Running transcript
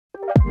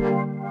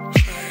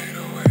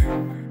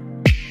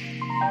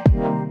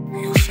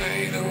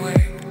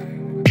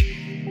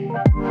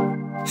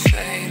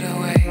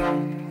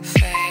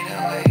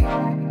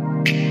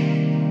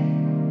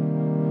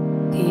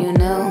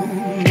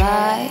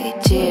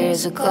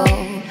years ago.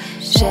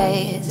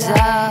 Shades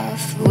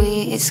of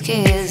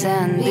whiskeys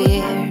and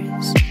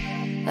beers.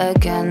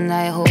 Again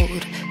I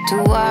hold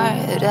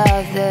toward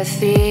of the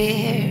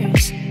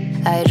fears.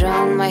 I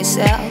drown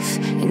myself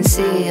in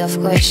sea of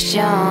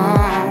questions.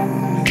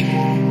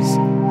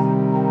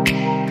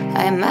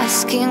 I'm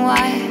asking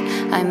why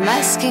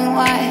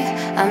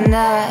I'm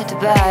not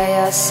by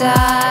your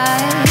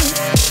side.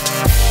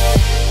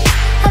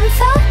 I'm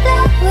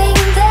following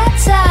the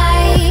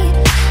tide,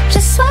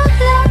 just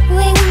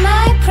swallowing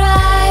my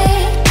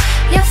pride.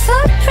 Your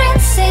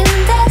footprints in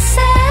the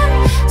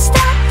sand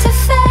start to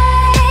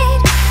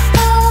fade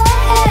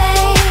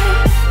away,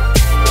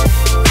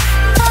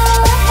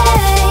 away,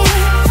 away.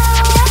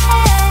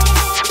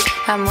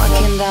 I'm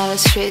walking down the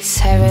streets,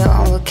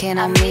 everyone looking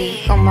at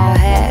me. On my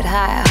head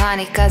high,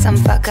 honey, cause I'm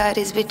fuck out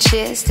these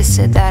bitches. They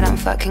said that I'm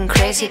fucking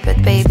crazy,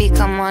 but baby,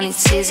 come on,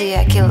 it's easy.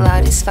 I kill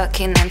all these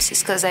fucking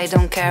MCs cause I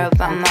don't care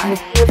about mine.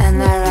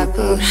 And I rap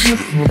bullshit,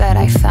 but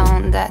I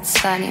found that's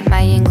funny.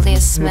 My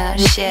English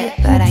smells shit,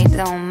 but I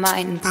don't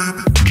mind.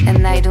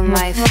 And I do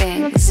my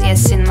things,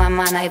 yes, in my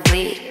mind I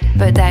bleed,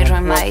 but I dry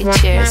my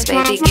tears.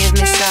 Baby, give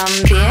me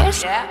some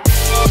beers.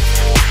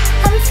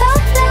 I'm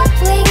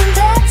following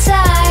the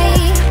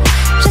tide,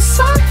 just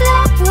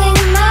swallowing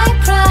my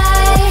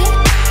pride.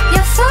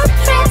 Your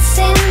footprints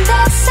in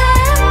the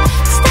sand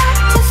start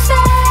to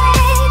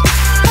fade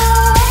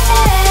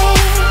away,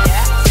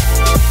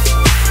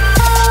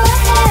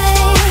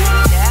 away.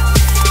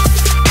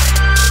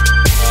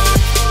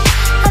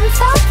 I'm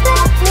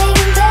following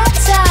the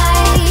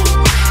tide,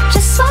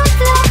 just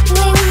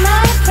swallowing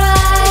my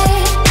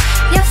pride.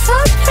 Your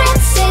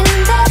footprints in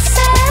the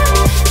sand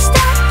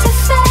start to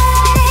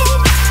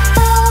fade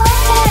away,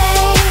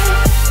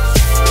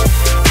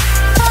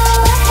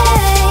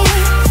 away.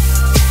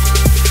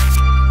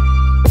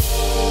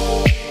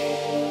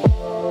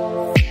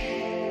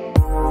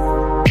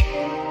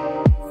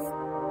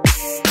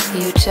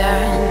 You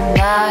turn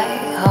my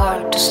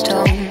heart to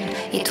stone.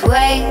 It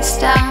weighs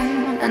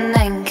down an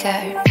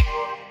anchor.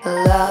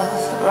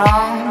 Love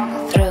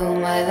run through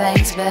my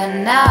veins, but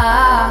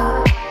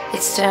now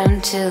it's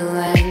turned to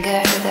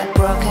anger. That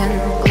broken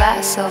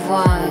glass of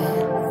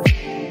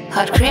wine,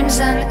 hot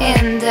crimson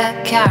in the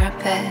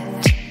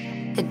carpet.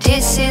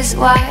 This is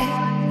why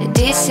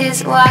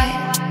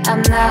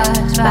I'm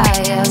not by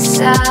your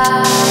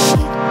side.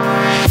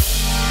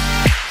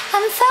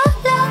 I'm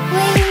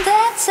following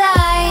the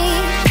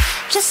tide,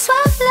 just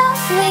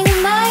swallowing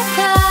my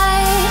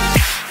pride.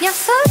 Your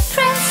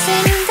footprints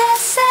in the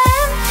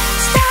sand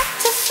start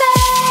to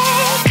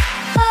fade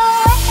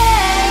away,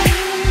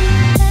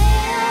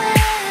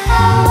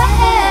 away,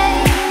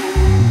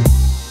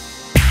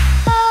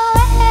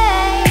 away,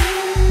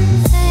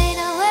 fade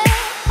away,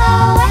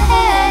 away,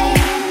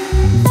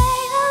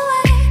 fade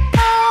away,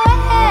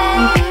 away,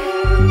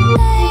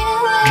 fade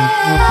away,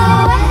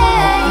 away, fade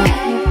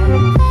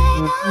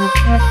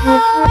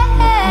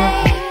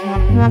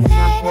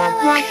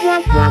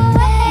away,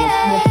 away.